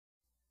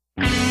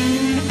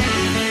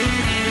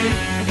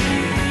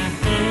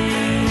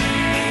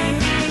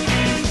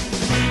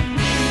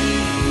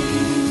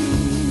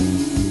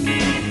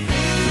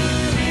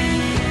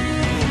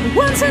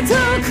Wanted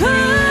to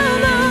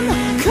come on,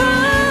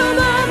 come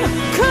on,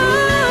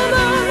 come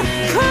on,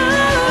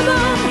 come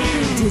on.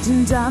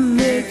 Didn't I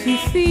make you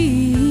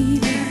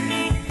feel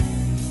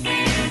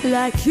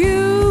like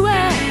you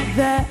were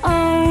the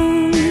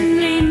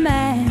only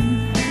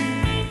man?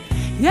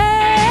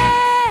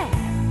 Yeah.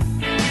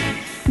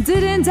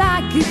 Didn't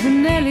I give you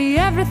nearly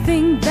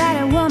everything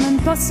that a woman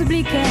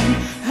possibly can?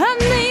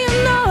 Honey, you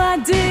know I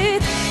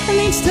did. And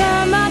each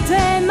time I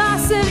tell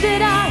myself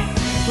that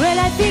well,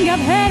 I think I've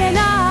had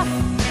enough.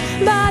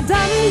 But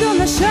I'm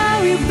gonna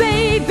show you,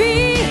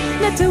 baby,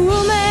 that a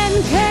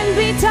woman can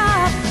be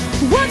tough.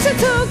 Want you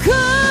to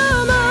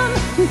come on,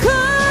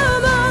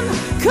 come on,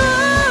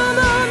 come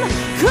on,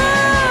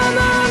 come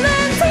on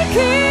and take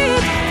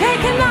it.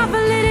 Taking off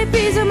a little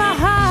piece of my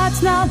heart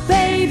now,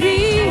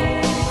 baby.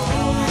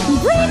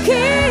 Break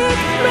it,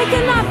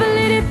 breaking off a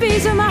little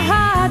piece of my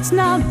heart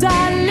now,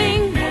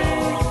 darling.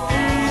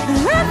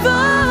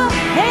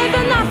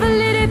 Having off a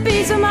little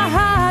piece of my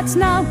heart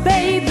now,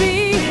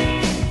 baby.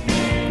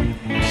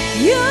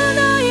 You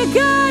know you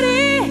got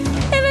it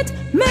if it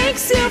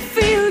makes you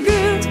feel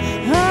good.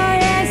 Oh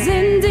yes,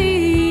 indeed.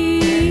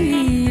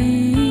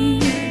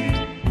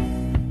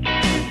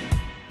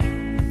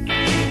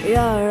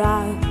 You're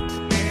out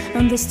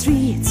on the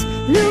streets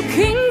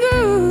looking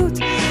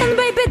good, and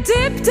baby,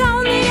 deep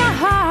down in your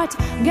heart,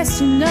 guess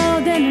you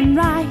know that I'm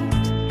right.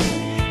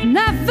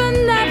 Never,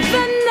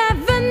 never,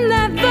 never,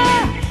 never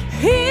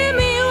hear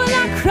me when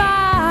I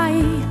cry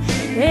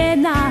at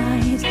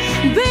night.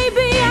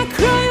 Baby, I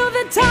cry all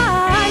the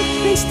time.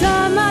 Each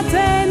time I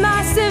tell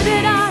myself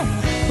that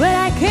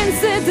I can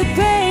see the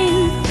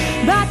pain.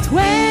 But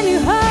when you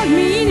hold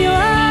me in your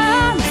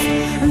arms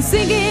and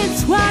sing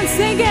it once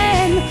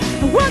again,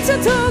 I want you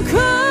to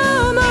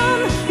come on,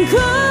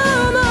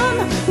 come on,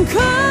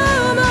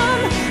 come on,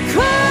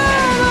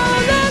 come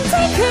on and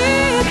take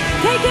it.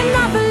 Taking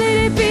up a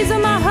little piece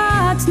of my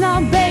heart now,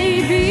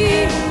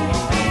 baby.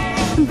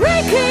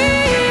 Break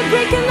it,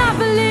 breaking up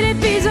a little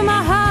piece of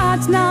my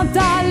heart now,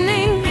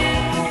 darling.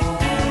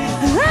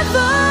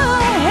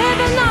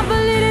 Having up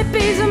a little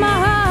piece of my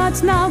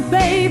heart now,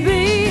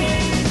 baby.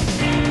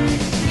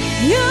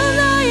 You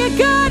know you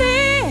got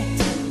it.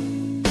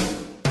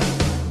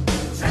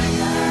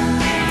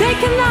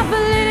 Taking up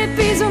a little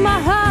piece of my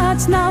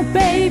heart now,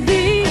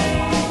 baby.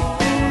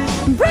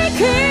 Break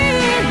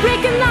it,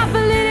 breaking up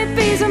a little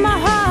piece of my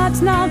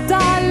heart now,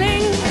 darling.